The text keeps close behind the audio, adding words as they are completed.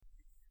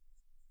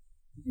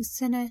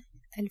السنة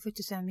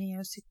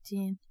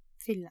 1960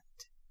 فنلندا،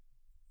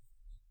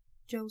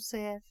 جو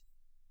صيف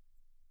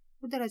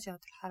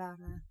ودرجات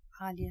الحرارة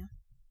عالية.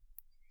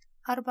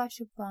 4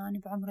 شبان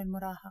بعمر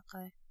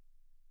المراهقة،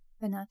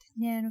 بنات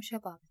 2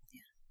 وشباب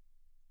 2،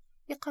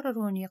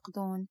 يقررون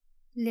يقضون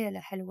ليلة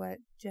حلوة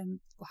جنب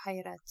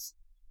بحيرة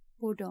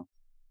بودوم،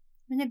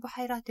 من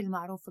البحيرات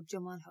المعروفة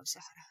بجمالها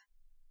وسحرها.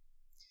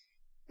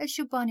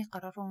 الشبان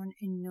يقررون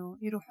إنه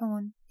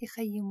يروحون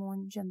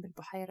يخيمون جنب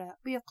البحيرة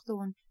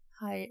ويقضون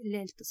هاي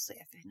ليلة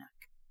الصيف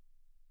هناك،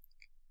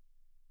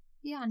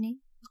 يعني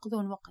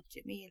يقضون وقت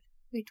جميل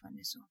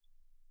ويتونسون.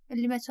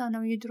 اللي ما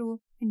كانوا يدروا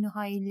إنه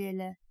هاي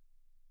الليلة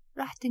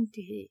راح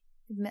تنتهي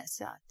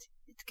بمأساة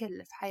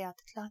تكلف حياة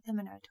 3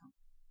 من عندهم.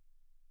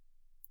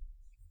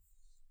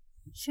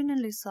 شنو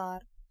اللي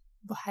صار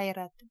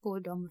بحيرة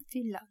بودوم في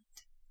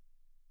فنلندا؟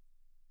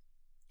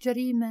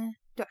 جريمة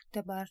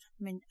تعتبر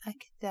من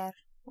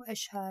أكثر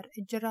وأشهر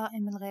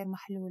الجرائم الغير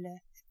محلولة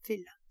في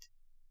فنلندا.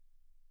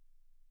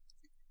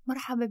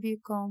 مرحبا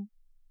بكم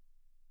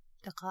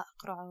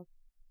دقائق رعب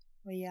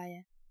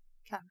وياي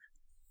كامل.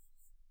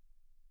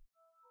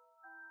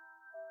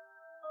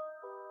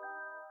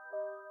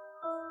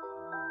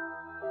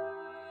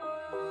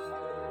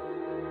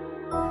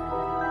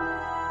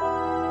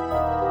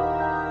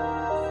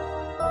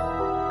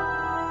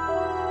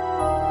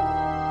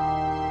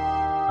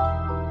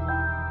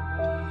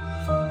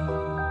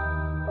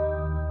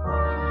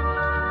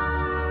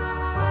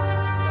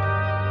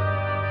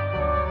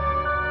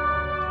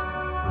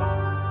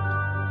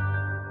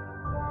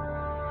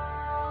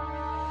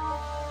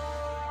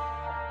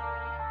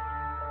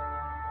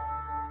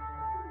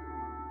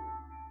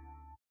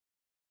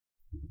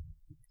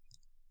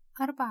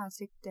 أربعة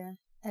 6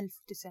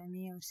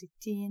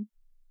 1960،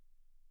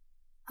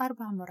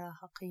 4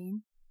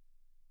 مراهقين،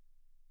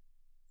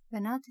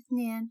 بنات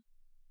 2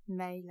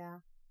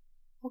 ميلا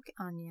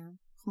وكأنيا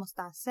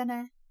 15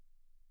 سنة،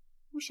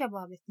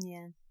 وشباب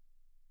 2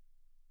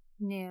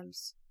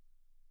 نيلز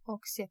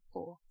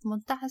وكسيبو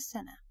 18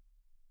 سنة،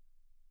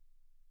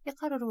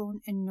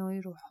 يقررون إنه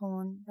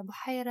يروحون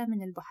لبحيرة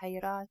من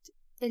البحيرات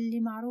اللي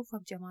معروفة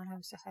بجمالها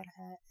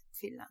وسحرها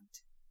في فنلندا،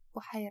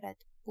 بحيرة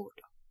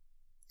بودوم.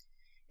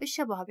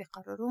 الشباب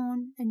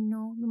يقررون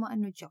إنه بما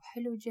إنه الجو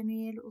حلو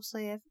جميل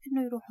وصيف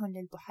إنه يروحون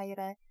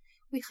للبحيرة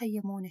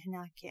ويخيمون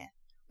هناك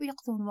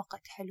ويقضون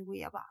وقت حلو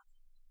ويا بعض.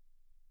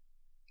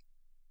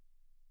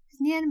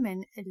 2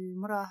 من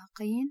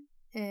المراهقين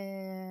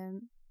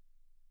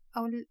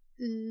أو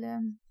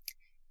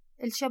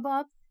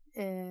الشباب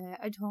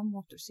عندهم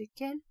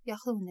موتوسيكل،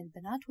 يأخذون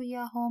البنات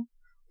وياهم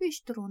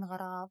ويشترون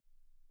غراض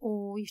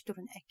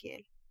ويشترون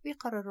أكل،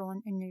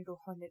 ويقررون إنه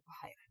يروحون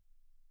للبحيرة،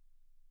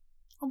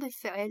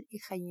 وبالفعل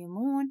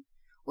يخيمون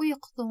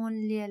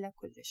ويقضون ليلة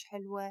كلش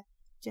حلوة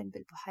جنب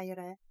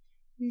البحيرة.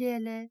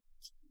 ليلة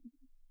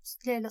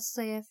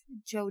الصيف،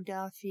 الجو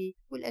دافي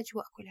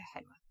والأجواء كلها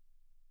حلوة،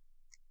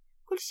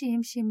 كل شي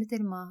يمشي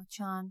مثل ما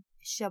كان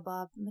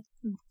الشباب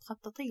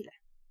مخططين له.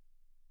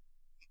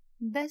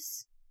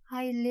 بس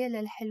هاي الليلة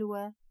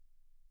الحلوة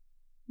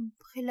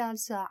خلال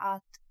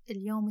ساعات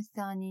اليوم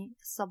الثاني،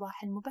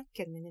 الصباح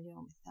المبكر من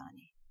اليوم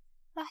الثاني،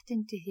 راح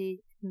تنتهي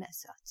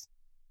بمأساة.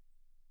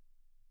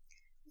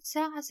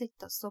 الساعة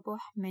 6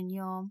 الصبح من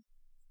يوم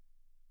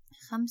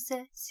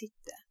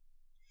 5/6،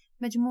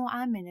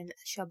 مجموعة من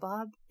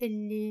الشباب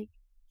اللي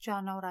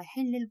كانوا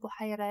رايحين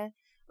للبحيرة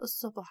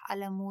الصبح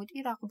على مود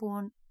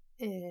يراقبون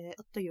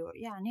الطيور،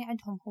 يعني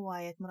عندهم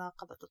هواية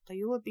مراقبة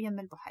الطيور بيم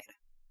البحيرة.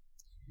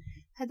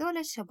 هذول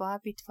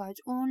الشباب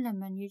يتفاجئون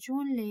لما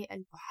يجون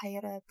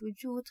للبحيرة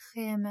بوجود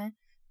خيمة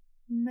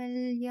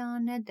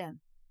مليانة دم،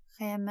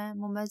 خيمة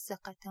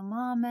ممزقة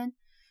تماما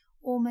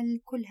ومن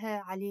كلها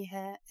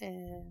عليها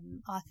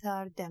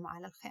آثار دم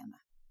على الخيمة،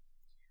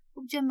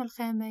 وبجنب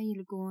الخيمة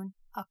يلقون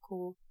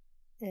أكو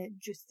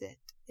جثة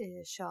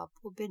شاب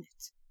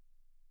وبنت.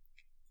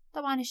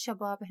 طبعا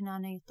الشباب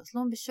هنا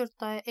يتصلون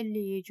بالشرطة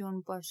اللي يجون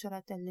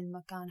مباشرة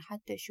للمكان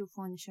حتى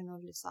يشوفون شنو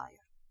اللي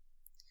صاير.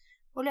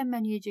 ولما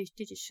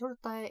تجي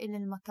الشرطة إلى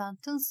المكان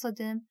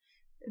تنصدم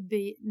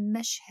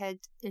بمشهد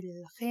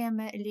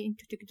الخيمة اللي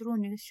انتو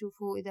تقدرون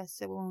تشوفوه إذا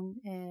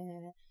تسوون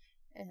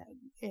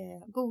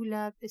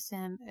جوجل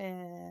باسم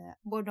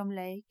بودوم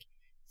ليك،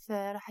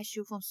 فراح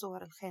تشوفون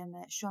صور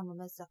الخيمة شلون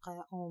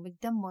ممزقة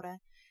ومتدمرة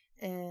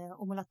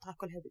وملطعة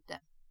كلها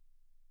بالدم.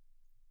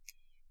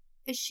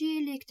 الشيء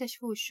اللي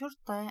اكتشفوه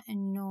الشرطة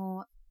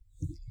إنه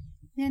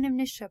 2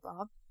 من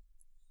الشباب،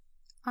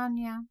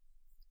 آنيا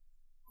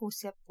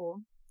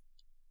وسيبو،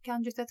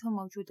 كان جثثهم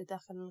موجودة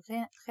داخل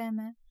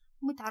الخيمة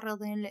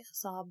ومتعرضين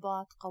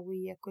لإصابات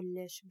قوية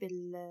كلش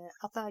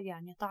بالأثار،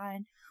 يعني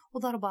طعن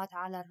وضربات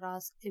على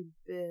الرأس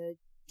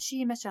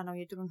بشي ما كانوا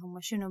يدرون هم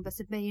شنو، بس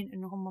تبين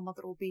إنه هم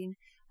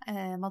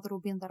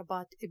مضروبين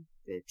ضربات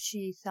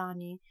بشي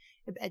ثاني،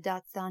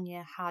 بأداة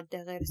ثانية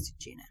حادة غير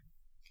السكينة.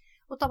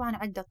 وطبعا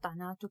عدة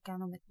طعنات،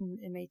 وكانوا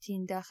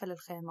ميتين داخل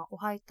الخيمة،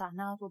 وهاي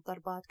الطعنات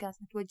والضربات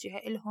كانت متوجهة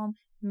إلهم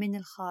من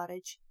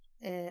الخارج،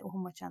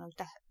 وهم كانوا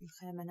تحت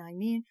الخيمة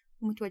نايمين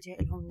ومتوجهة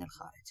إلهم من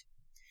الخارج.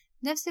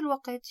 نفس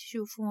الوقت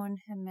يشوفون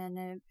هم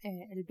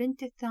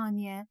البنت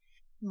الثانية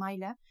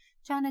مايلة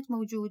كانت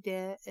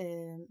موجودة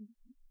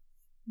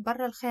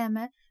برا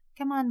الخيمة،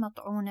 كمان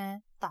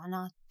مطعونة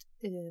طعنات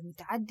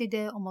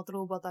متعددة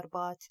ومضروبة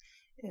ضربات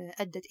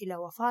أدت إلى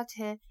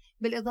وفاتها،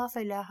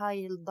 بالإضافة إلى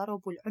هاي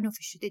الضرب والعنف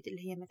الشديد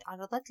اللي هي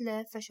متعرضت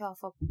له.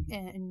 فشافوا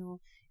إنه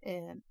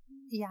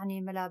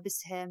يعني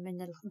ملابسها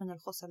من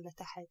الخصر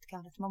لتحت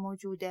كانت ما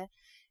موجودة،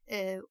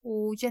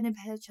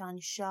 وجنبها كان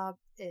الشاب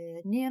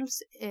نيلز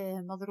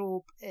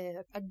مضروب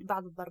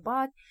بعض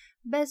الضربات،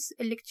 بس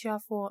اللي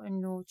اكتشافوا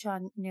إنه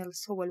كان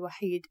نيلز هو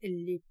الوحيد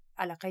اللي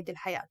على قيد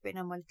الحياة،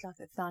 بينما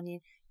الثلاثة الثانيين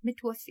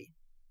متوفين.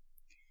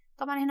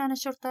 طبعا هنا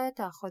الشرطة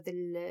تأخذ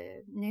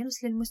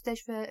نيلز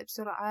للمستشفى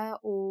بسرعة،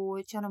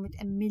 وكانوا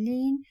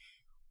متأملين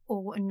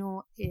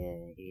وإنه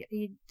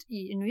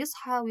إنه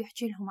يصحى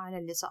ويحكي لهم على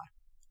اللي صار.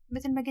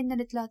 مثل ما قلنا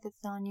الثلاثة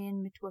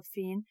الثانيين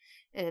متوفين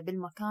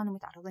بالمكان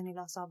ومتعرضين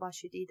إلى إصابات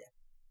شديدة.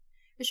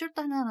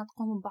 الشرطة هنا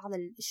تقوم ببعض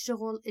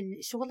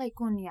الشغل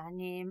يكون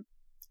يعني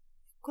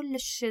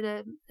كلش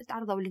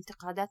تعرضوا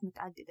لانتقادات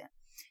متعددة،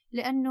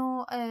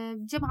 لأنه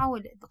جمعوا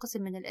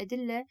قسم من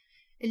الأدلة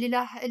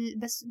اللي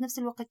بس بنفس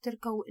الوقت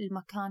تركوا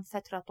المكان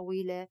فترة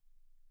طويلة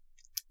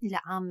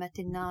لعامة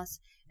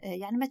الناس،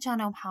 يعني ما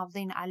كانوا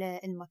محافظين على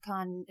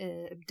المكان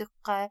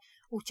بدقة،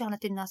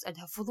 وكانت الناس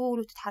عندها فضول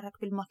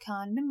وتتحرك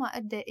بالمكان، مما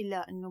أدى إلى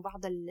أنه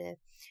بعض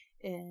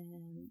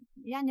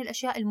يعني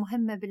الأشياء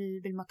المهمة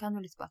بالمكان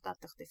والإثباتات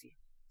تختفي.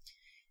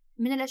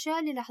 من الأشياء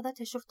اللي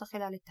لاحظتها الشرطة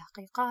خلال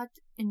التحقيقات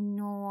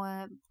إنه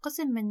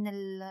قسم من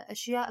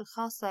الأشياء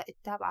الخاصة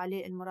التابعة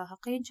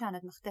للمراهقين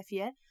كانت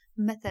مختفية،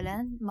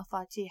 مثلا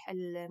مفاتيح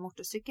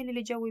الموتوسيكل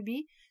اللي جوي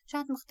بيه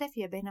كانت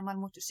مختفية، بينما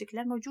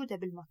الموتوسيكلات موجودة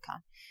بالمكان.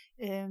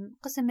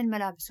 قسم من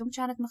ملابسهم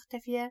كانت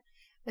مختفية،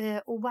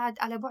 وبعد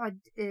على بعد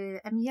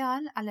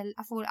أميال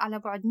على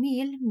بعد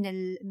ميل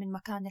من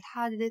مكان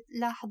الحادث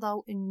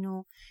لاحظوا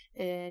إنه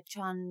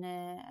كان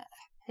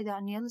حذاء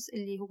نيلز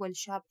اللي هو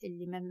الشاب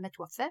اللي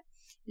متوفى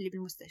اللي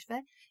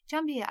بالمستشفى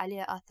كان به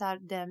عليه آثار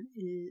دم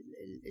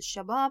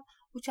الشباب،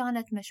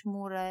 وكانت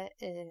مشمورة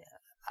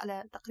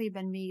على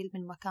تقريبا ميل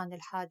من مكان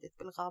الحادث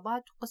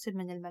بالغابات، وقسم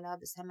من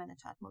الملابس هم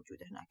كانت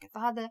موجودة هناك.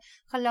 فهذا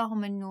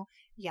خلاهم إنه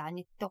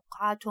يعني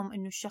توقعاتهم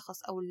إنه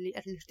الشخص أو اللي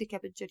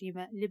ارتكب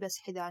الجريمة لبس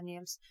حذاء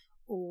نيلز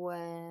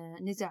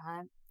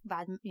ونزع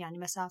بعد يعني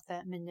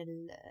مسافة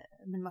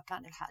من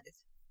مكان الحادث.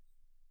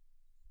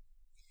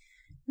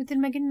 مثل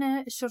ما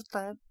قلنا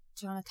الشرطة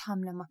كانت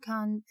حاملة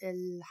مكان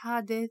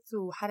الحادث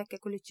وحركة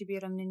كلش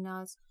كبيرة من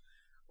الناس،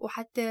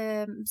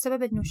 وحتى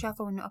بسبب أنه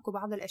شافوا أنه أكو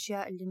بعض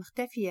الأشياء اللي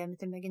مختفية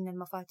مثل ما قلنا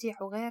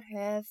المفاتيح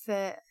وغيرها،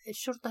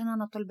 فالشرطة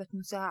هنا طلبت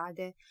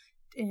مساعدة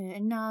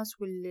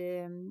الناس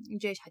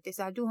والجيش حتى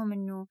يساعدوهم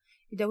أنه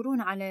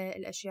يدورون على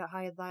الأشياء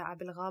هاي الضائعة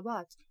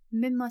بالغابات،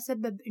 مما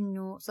سبب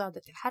أنه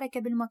صادت الحركة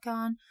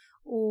بالمكان،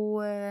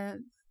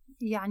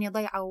 ويعني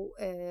ضيعوا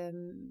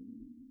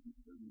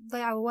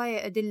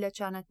هواية أدلة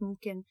كانت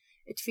ممكن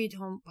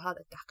تفيدهم بهذا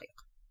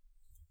التحقيق.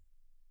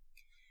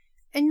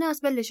 الناس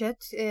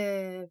بلشت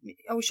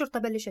أو الشرطة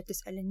بلشت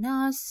تسأل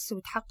الناس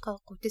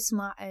وتحقق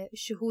وتسمع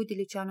الشهود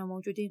اللي كانوا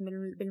موجودين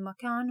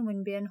بالمكان،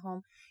 ومن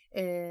بينهم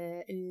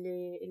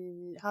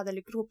هذا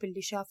الجروب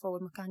اللي شافوا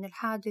المكان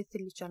الحادث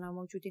اللي كانوا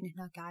موجودين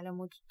هناك على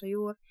مود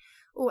الطيور،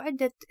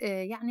 وعدة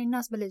يعني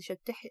الناس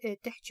بلشت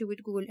تحكي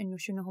وتقول إنه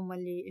شنو هم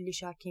اللي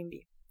شاكين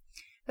به.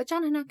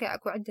 فكان هناك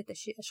أكو عدة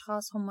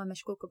أشخاص هم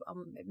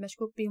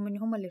مشكوك بهم إن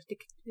هم اللي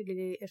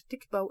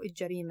ارتكبوا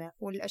الجريمة،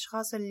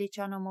 والأشخاص اللي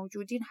كانوا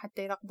موجودين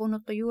حتى يراقبون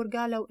الطيور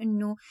قالوا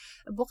إنه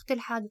بوقت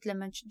الحادث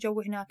لما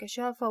جو هناك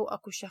شافوا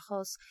أكو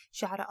شخص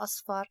شعره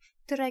أصفر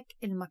ترك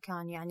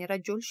المكان، يعني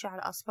رجل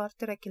شعر أصفر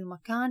ترك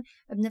المكان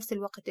بنفس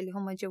الوقت اللي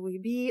هم جوي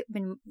بيه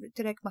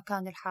ترك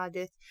مكان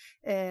الحادث،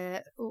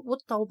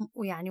 وطوا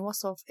يعني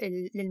وصف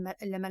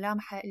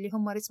لملامحه اللي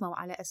هم رسموا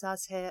على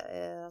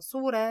أساسها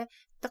صورة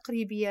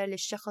تقريبية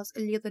للشخص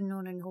اللي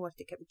يظنون أنه هو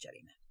ارتكب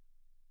الجريمة.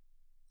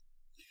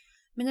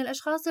 من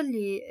الأشخاص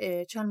اللي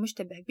كان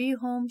مشتبه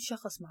بيهم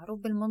شخص معروف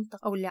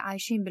بالمنطقة أو اللي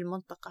عايشين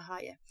بالمنطقة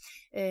هاي،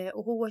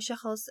 وهو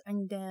شخص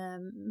عنده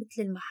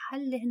مثل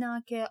المحل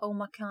هناك أو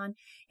مكان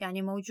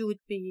يعني موجود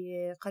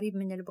قريب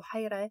من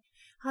البحيرة.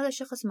 هذا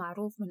الشخص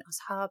معروف من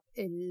أصحاب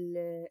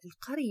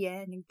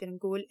القرية، نقدر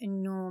نقول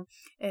إنه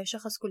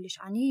شخص كلش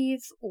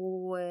عنيف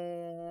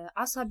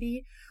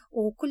وعصبي،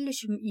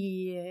 وكلش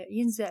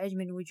ينزعج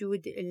من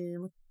وجود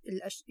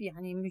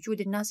يعني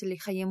وجود الناس اللي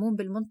يخيمون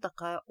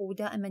بالمنطقة،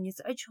 ودائما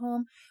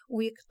يزعجهم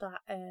ويقطع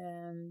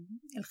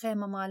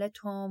الخيمة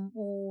مالتهم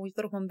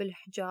ويضربهم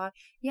بالحجار،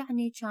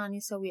 يعني كان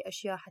يسوي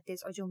أشياء حتى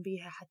يزعجون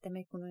بيها حتى ما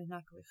يكونوا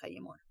هناك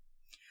ويخيمون.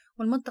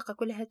 والمنطقة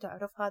كلها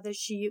تعرف هذا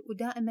الشيء،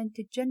 ودائما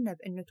تتجنب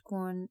أنه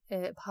تكون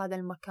بهذا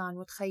المكان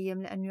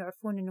وتخيم، لأنه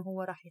يعرفون أنه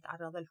هو راح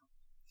يتعرض لهم.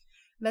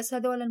 بس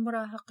هذول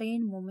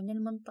المراهقين مو من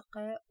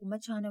المنطقة وما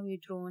كانوا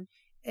يدرون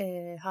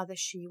هذا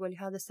الشيء،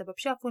 ولهذا السبب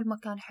شافوا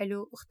المكان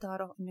حلو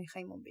واختاروا أنه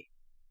يخيمون به.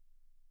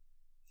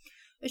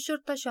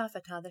 الشرطة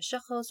شافت هذا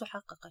الشخص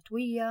وحققت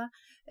وياه،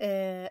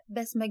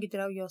 بس ما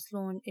قدروا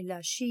يوصلون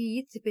إلى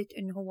شيء يثبت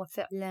أنه هو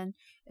فعلا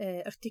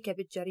ارتكب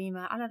الجريمة،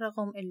 على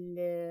الرغم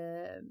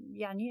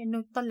يعني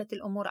أنه طلت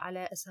الأمور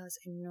على أساس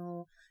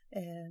أنه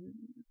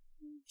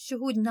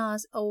شهود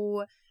ناس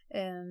أو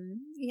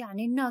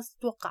يعني الناس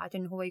توقعت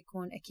أنه هو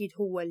يكون أكيد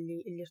هو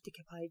اللي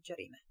ارتكب هاي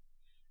الجريمة.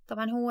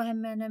 طبعا هو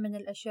همنا من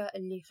الأشياء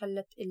اللي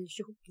خلت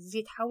الشكوك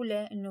تزيد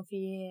حوله أنه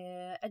في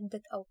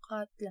عدة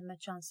أوقات لما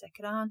كان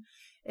سكران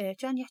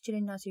كان يحكي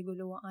للناس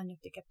يقولوا أنا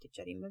ارتكبت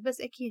الجريمة،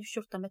 بس أكيد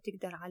الشرطة ما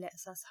تقدر على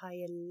أساس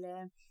هاي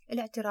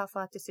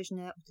الاعترافات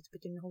تسجنه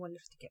وتثبت أنه هو اللي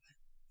ارتكبها.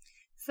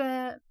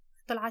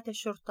 فطلعت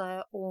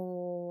الشرطة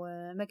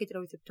وما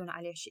قدروا يثبتون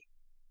عليه شيء.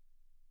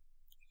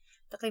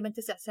 تقريبا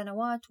 9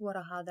 سنوات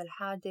وراء هذا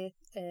الحادث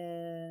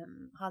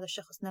هذا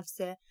الشخص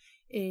نفسه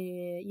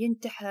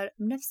ينتحر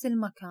بنفس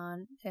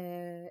المكان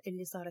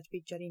اللي صارت فيه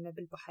الجريمة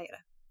بالبحيرة،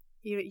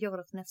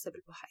 يغرق نفسه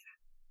بالبحيرة.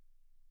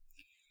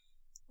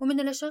 ومن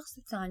الأشخاص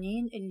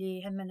الثانيين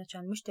اللي همنا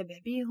كان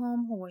مشتبه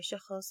بيهم هو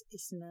شخص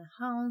اسمه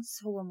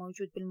هانس، هو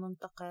موجود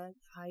بالمنطقة،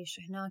 عايش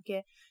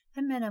هناك،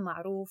 همنا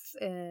معروف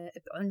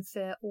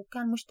بعنفه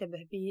وكان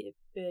مشتبه به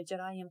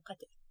بجرائم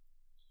قتل.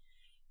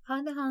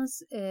 هذا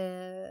هانس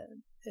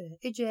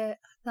إجا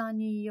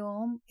ثاني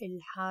يوم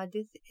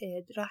الحادث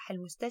راح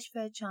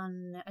المستشفى،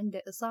 كان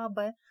عنده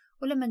إصابة،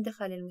 ولما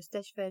دخل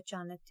المستشفى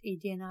كانت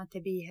إيديناته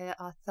بيها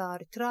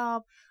آثار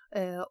تراب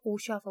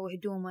وشافوا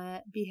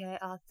هدومه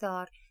بيها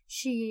آثار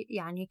شيء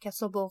يعني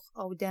كصبغ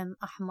أو دم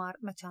أحمر،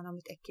 ما كانوا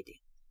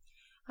متأكدين.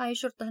 هاي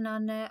الشرطة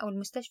هنا أو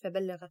المستشفى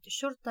بلغت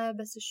الشرطة،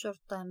 بس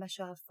الشرطة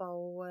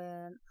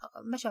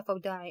ما شافوا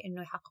داعي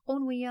إنه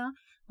يحققون وياه،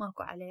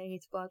 ماكو عليه أي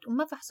إثبات،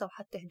 وما فحصوا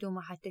حتى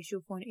هدومه حتى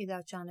يشوفون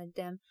إذا كان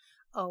الدم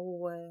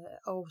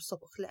أو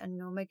صبغ،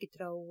 لأنه ما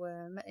قدروا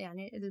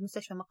يعني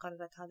المستشفى ما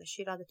قررت هذا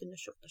الشيء، رادت إنه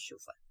الشرطة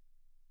تشوفه.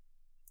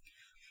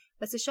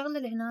 بس الشغلة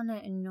اللي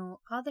هنا إنه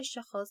هذا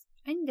الشخص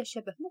عنده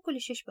شبه، مو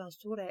كل شيء يشبه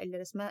الصورة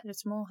اللي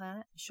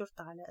رسموها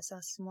الشرطة على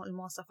أساس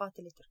المواصفات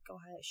اللي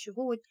تركوها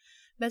الشهود،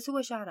 بس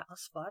هو شعره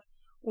أصفر.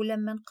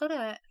 ولما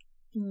قرأ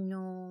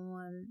إنه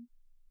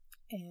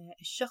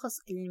الشخص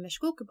اللي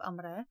مشكوك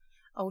بأمره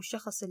أو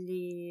الشخص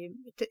اللي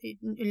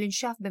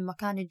انشاف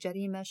بمكان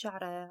الجريمة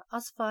شعره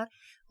أصفر،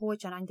 هو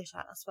كان عنده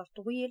شعر أصفر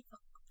طويل،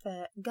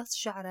 فقص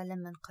شعره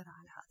لما قرأ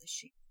على هذا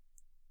الشيء.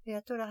 يا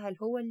ترى هل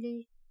هو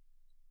اللي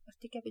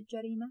ارتكب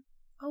الجريمة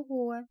أو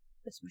هو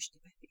بس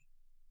مشتبه به؟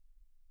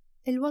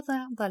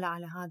 الوضع ظل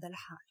على هذا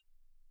الحال.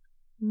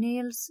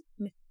 نيلز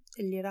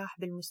اللي راح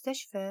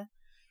بالمستشفى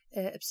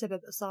بسبب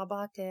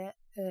إصاباته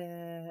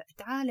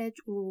تعالج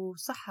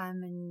وصحى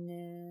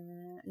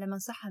لما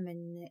صحى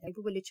من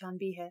الغيبوبة اللي كان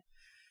بيها.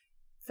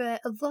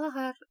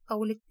 فالظاهر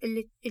أو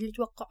اللي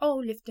توقعوه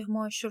واللي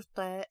افتهموه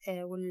الشرطة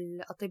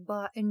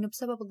والأطباء إنه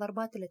بسبب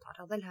الضربات اللي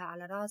تعرض لها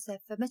على راسه،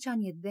 فما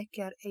كان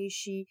يتذكر أي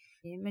شيء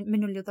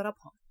من اللي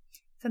ضربهم،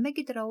 فما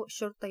قدروا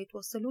الشرطة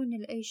يتوصلون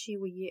لأي شيء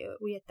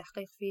ويا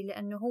التحقيق فيه،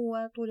 لأنه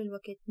هو طول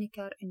الوقت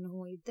نكر إنه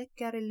هو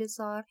يتذكر اللي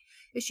صار.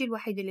 الشيء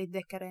الوحيد اللي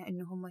يتذكره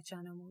إنه هم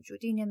كانوا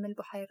موجودين يم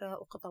البحيرة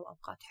وقضوا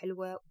أوقات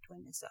حلوة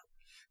وتونسوا،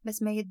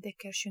 بس ما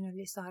يتذكر شنو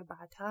اللي صار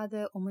بعد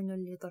هذا ومنو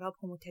اللي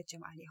ضربهم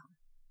وتهجم عليهم.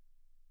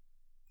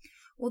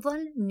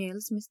 وظل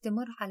نيلز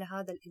مستمر على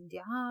هذا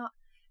الادعاء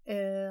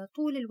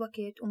طول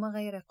الوقت وما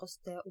غير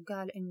قصته،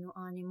 وقال إنه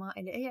أنا ما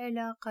إلي أي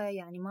علاقة،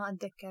 يعني ما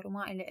أتذكر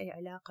وما إلي أي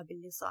علاقة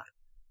باللي صار.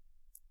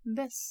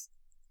 بس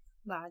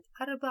بعد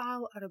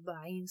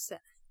 44 سنة،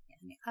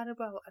 يعني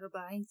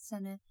 44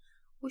 سنة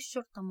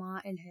والشرطة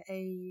ما إلها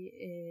أي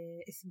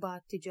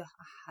إثبات تجاه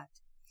أحد،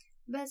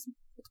 بس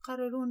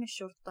تقررون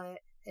الشرطة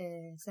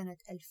سنة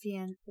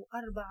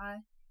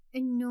 2004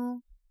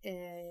 إنه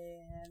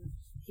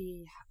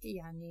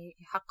يعني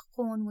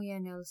يحققون ويا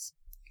نيلز.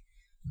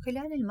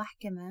 خلال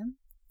المحكمة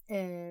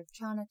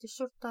كانت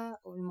الشرطة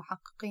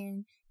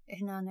والمحققين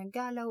هنا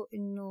قالوا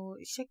إنه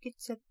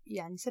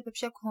يعني سبب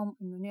شكهم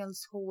إنه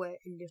نيلز هو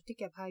اللي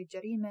ارتكب هاي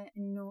الجريمة،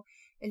 إنه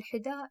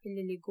الحذاء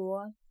اللي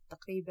لقوه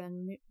تقريبا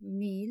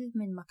ميل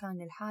من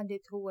مكان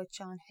الحادث هو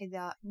كان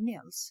حذاء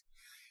نيلز،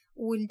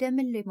 والدم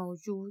اللي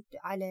موجود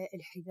على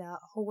الحذاء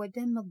هو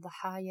دم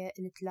الضحايا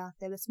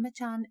الثلاثة، بس ما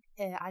كان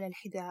على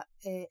الحذاء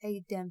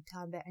أي دم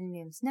تابع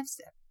لنيلز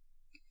نفسه.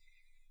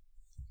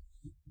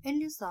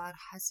 اللي صار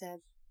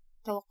حسب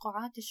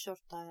توقعات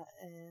الشرطة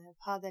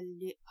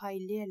بهاي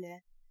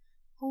الليلة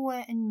هو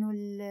إنه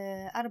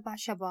 4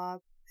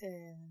 شباب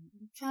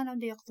كانوا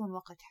دي يقضون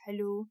وقت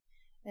حلو،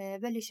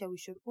 بلشوا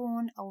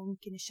يشربون، أو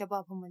يمكن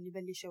الشباب هم اللي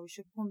بلشوا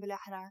يشربون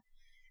بالأحرى،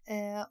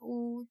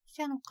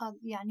 وكانوا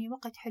يعني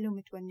وقت حلو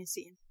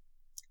متونسين.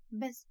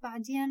 بس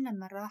بعدين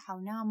لما راحوا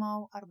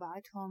وناموا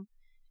 4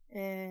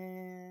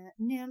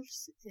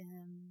 نيلز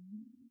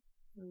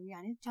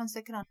يعني كان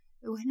سكران،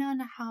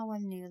 وهنا حاول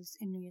نيلز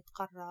إنه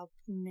يتقرب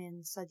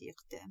من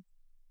صديقته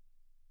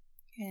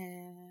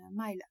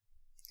مايلا.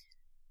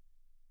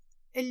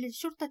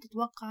 الشرطة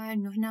تتوقع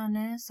إنه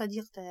هنا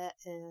صديقته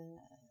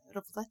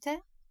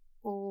رفضته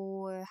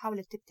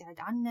وحاولت تبتعد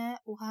عنه،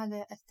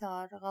 وهذا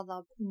أثار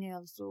غضب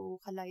نيلز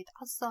وخلاه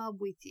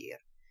يتعصب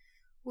ويثير،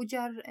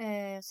 وجر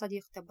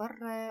صديقته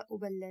برا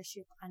وبلش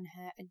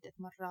يطعنها عدة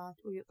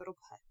مرات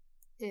ويضربها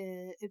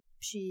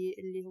بشيء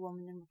اللي هو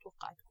من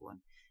المتوقع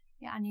تكون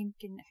يعني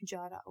يمكن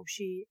حجارة أو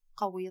شيء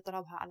قوي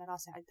يضربها على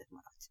راسها عدة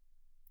مرات.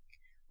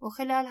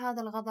 وخلال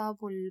هذا الغضب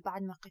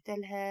وبعد ما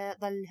قتلها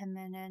ظل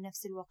همنا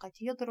نفس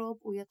الوقت يضرب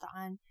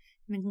ويطعن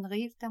من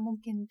غيرته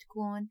ممكن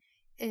تكون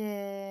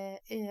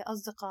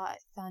أصدقاء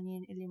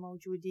ثانيين اللي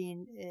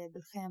موجودين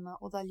بالخيمة،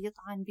 وظل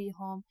يطعن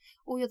بيهم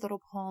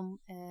ويضربهم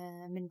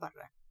من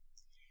برا.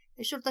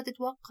 الشرطة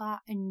تتوقع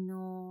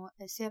أنه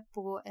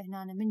سيبو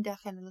هنا من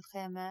داخل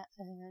الخيمة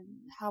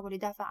حاول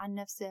يدافع عن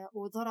نفسه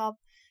وضرب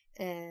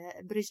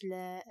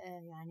برجله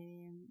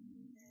يعني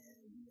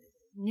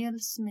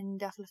نيلز من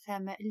داخل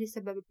الخيمة، اللي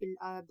سبب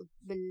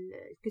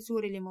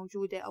بالكسور اللي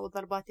موجودة أو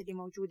الضربات اللي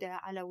موجودة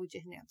على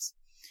وجه نيلز.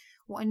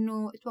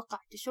 وأنه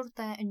توقعت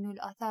الشرطة أنه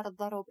الآثار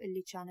الضرب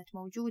اللي كانت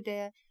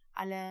موجودة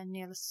على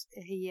نيلز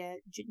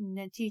هي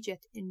نتيجة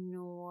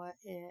أنه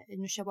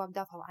الشباب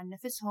دافعوا عن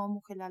نفسهم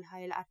وخلال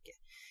هاي العركة،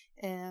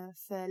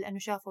 فلأنه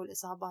شافوا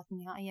الإصابات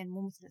نهائيا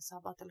مو مثل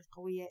الإصابات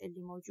القوية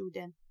اللي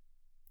موجودة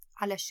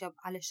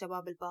على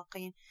الشباب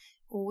الباقين.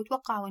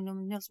 وتوقعوا أنه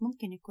نيلز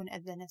ممكن يكون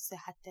أذى نفسه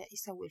حتى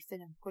يسوي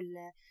الفيلم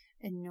كله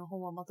أنه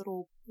هو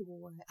مضروب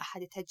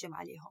وأحد يتهجم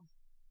عليهم.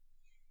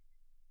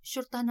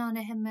 الشرطة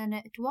هنا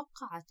هم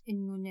توقعت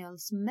أنه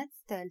نيلز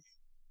مثل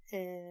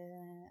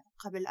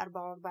قبل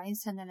 44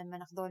 سنة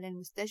لما أخذوه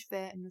للمستشفى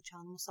أنه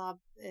كان مصاب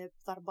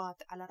بضربات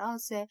على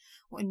رأسه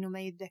وأنه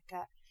ما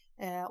يتذكر،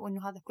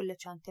 وأنه هذا كله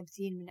كان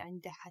تمثيل من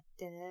عنده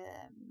حتى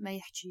ما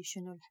يحكي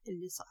شنو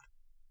اللي صار.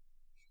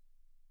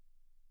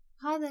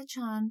 هذا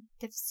كان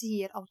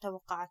تفسير أو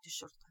توقعات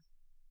الشرطة.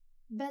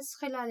 بس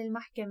خلال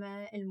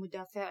المحكمة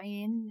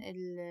المدافعين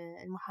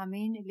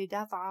المحامين اللي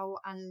دافعوا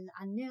عن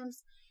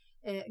نيلز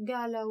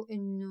قالوا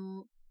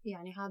إنه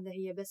يعني هذا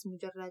هي بس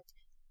مجرد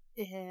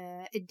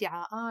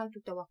ادعاءات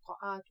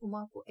وتوقعات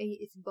وماكو أي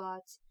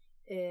إثبات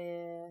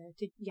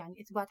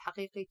يعني إثبات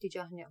حقيقي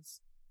تجاه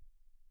نيلز.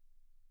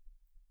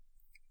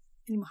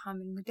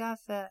 المحامي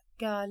المدافع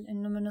قال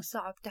إنه من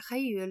الصعب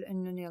تخيل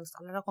إنه نيلز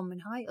على الرغم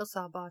من هاي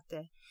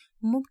إصاباته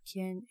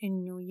ممكن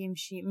إنه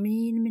يمشي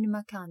من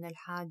مكان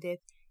الحادث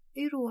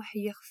يروح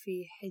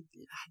يخفي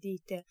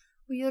أحديته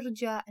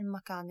ويرجع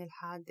المكان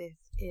الحادث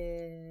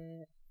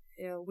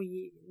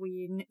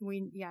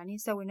يعني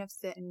يسوي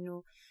نفسه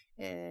إنه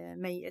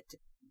ميت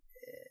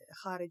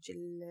خارج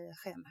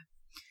الخيمة.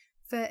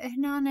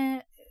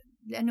 فهنا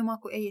لأنه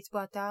ماكو أي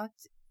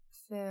إثباتات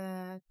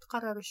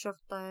فتقرر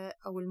الشرطة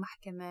أو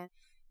المحكمة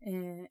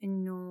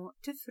إنه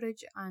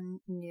تفرج عن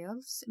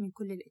نيلز من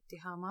كل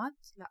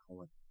الاتهامات، لا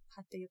هو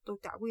حتى يعطوه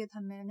تعويض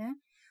همينه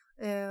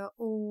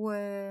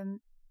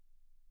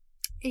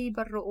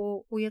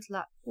ويبرئوا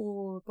ويطلع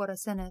وبرا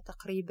سنة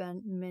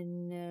تقريبا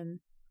من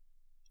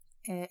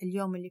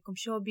اليوم اللي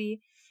كمشوا بيه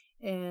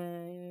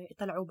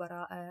يطلعوا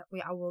براءة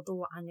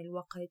ويعوضوه عن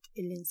الوقت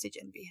اللي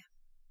انسجن بيه.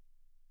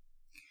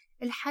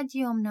 لحد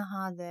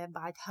يومنا هذا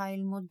بعد هاي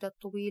المدة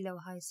الطويلة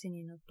وهاي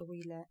السنين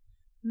الطويلة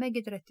ما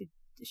قدرت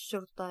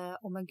الشرطة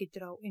وما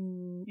قدروا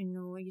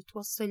إنه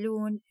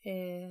يتوصلون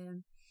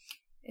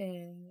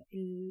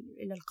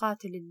إلى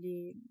القاتل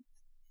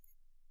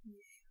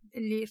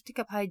اللي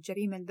ارتكب هاي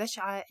الجريمة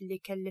البشعة اللي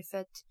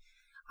كلفت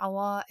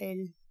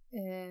عوائل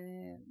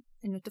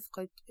إنه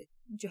تفقد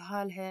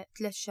جهالها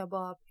 3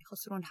 شباب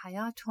يخسرون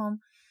حياتهم،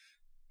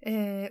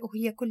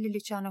 وهي كل اللي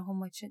كانوا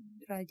هم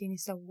رايدين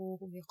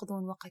يسووه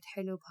ويقضون وقت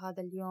حلو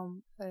بهذا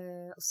اليوم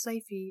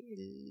الصيفي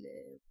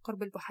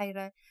قرب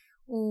البحيرة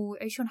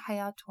ويعيشون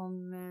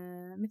حياتهم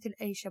مثل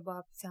أي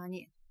شباب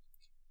ثانيين.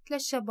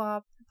 3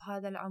 شباب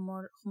بهذا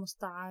العمر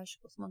 15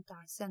 و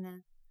 18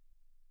 سنة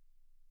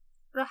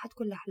راحت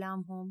كل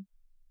أحلامهم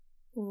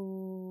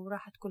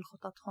وراحت كل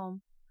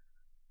خططهم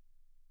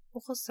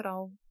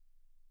وخسروا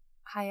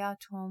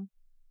حياتهم.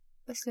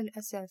 بس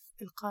للأسف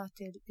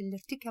القاتل اللي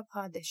ارتكب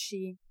هذا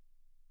الشيء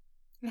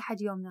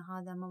لحد يومنا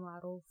هذا ما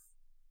معروف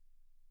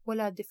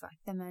ولا دفع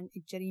ثمن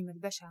الجريمة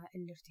البشعة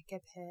اللي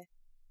ارتكبها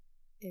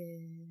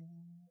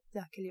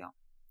ذاك اليوم.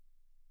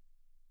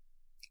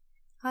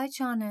 هاي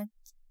كانت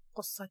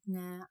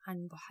قصتنا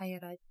عن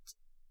بحيرة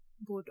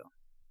بودوم.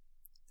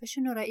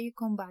 فشنو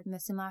رأيكم بعد ما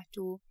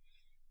سمعتوا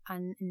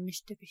عن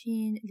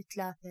المشتبهين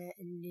ال3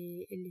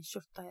 اللي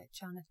الشرطة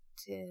كانت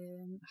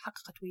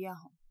حققت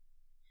وياهم؟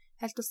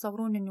 هل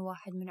تصورون إنه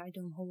واحد من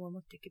عندهم هو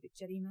مرتكب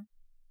الجريمة؟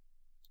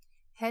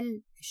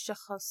 هل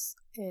الشخص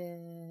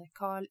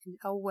كال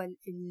الأول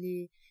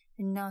اللي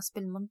الناس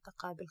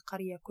بالمنطقة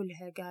بالقرية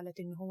كلها قالت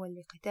إنه هو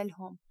اللي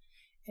قتلهم،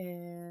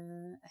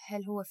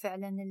 هل هو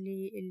فعلا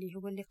اللي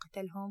هو اللي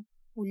قتلهم؟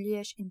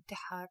 وليش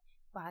انتحر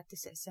بعد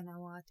 9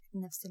 سنوات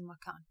بنفس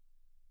المكان؟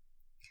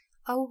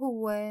 أو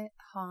هو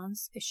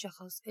هانس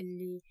الشخص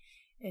اللي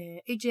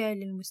إجا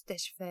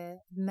للمستشفى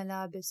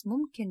بملابس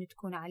ممكن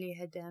تكون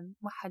عليها دم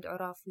ما حد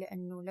عرف،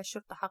 لأنه لا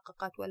الشرطة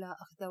حققت ولا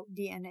أخذوا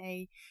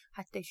DNA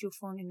حتى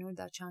يشوفون إنه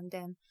إذا كان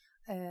دم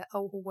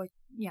أو هو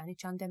يعني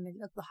كان دم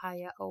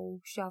الضحايا أو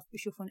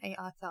بيشوفون أي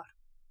آثار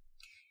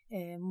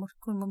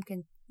تكون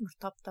ممكن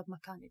مرتبطة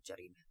بمكان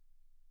الجريمة.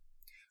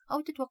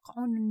 أو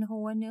تتوقعون أنه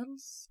هو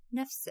نيلز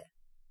نفسه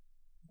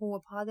هو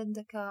بهذا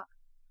الذكاء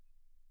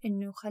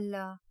أنه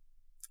خلى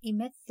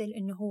يمثل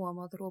أنه هو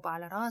مضروب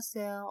على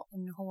راسه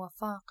وأنه هو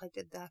فاقد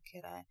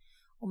الذاكرة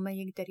وما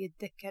يقدر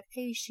يتذكر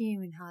أي شيء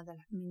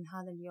من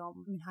هذا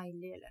اليوم، من هاي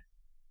الليلة.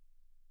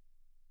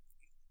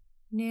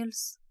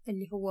 نيلز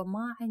اللي هو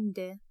ما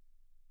عنده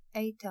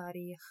أي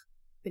تاريخ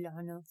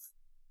بالعنف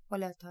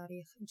ولا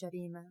تاريخ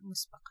جريمة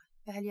مسبقة،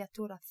 فهل يا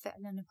ترى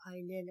فعلا بهاي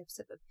الليلة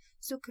بسبب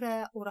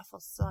سكره ورفض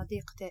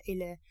صديقته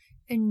إلى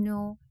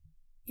أنه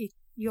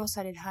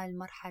يوصل لهاي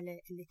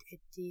المرحلة اللي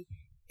تؤدي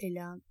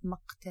إلى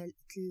مقتل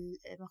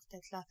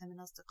 3 من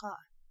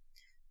أصدقائه؟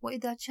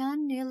 وإذا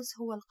كان نيلز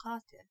هو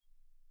القاتل،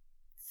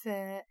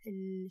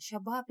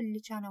 فالشباب اللي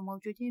كانوا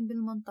موجودين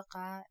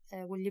بالمنطقة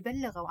واللي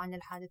بلغوا عن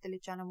الحادث، اللي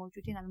كانوا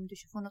موجودين على مود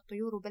يشوفون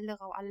الطيور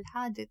وبلغوا على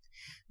الحادث،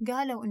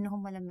 قالوا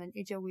إنهم لما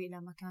إجوا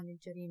إلى مكان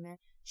الجريمة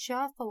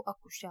شافوا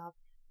أكو شاب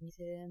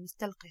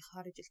مستلقي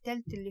خارج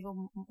التلت اللي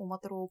هو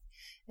مضروب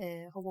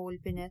هو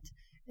والبنت،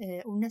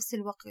 ونفس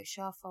الوقت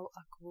شافوا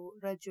أكو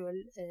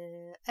رجل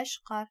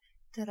أشقر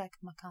ترك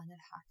مكان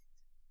الحادث.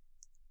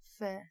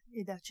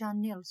 فإذا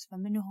كان نيلز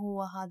فمن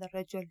هو هذا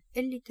الرجل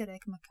اللي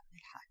ترك مكان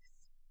الحادث؟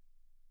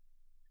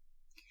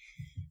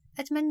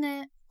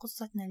 أتمنى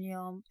قصتنا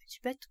اليوم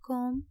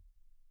عجبتكم،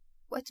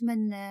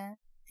 وأتمنى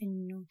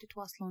أنه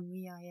تتواصلون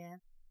وياي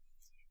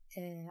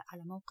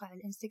على موقع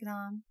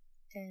الإنستغرام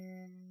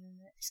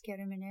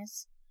scary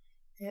minutes،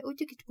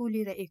 وتكتبوا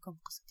لي رأيكم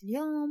بقصة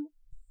اليوم،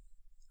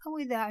 أو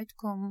إذا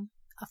عندكم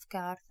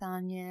أفكار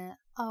ثانية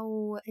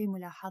أو أي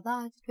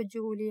ملاحظات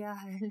توجهوا لي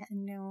إياها،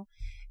 لأنه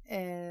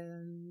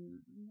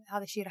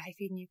هذا الشيء راح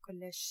يفيدني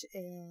كلش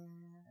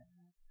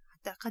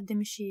حتى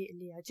أقدم الشيء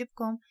اللي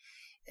يعجبكم.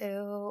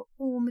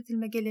 ومثل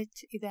ما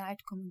قلت، إذا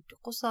عندكم أنتوا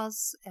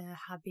قصص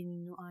حابين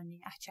إنه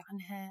أني أحكي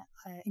عنها،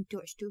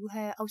 أنتوا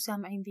عشتوها أو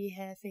سامعين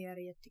بيها، فيا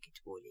ريت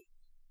تكتبوا لي.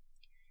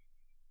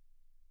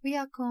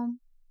 وياكم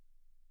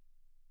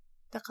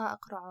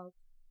دقائق رعب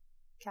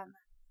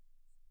كامل.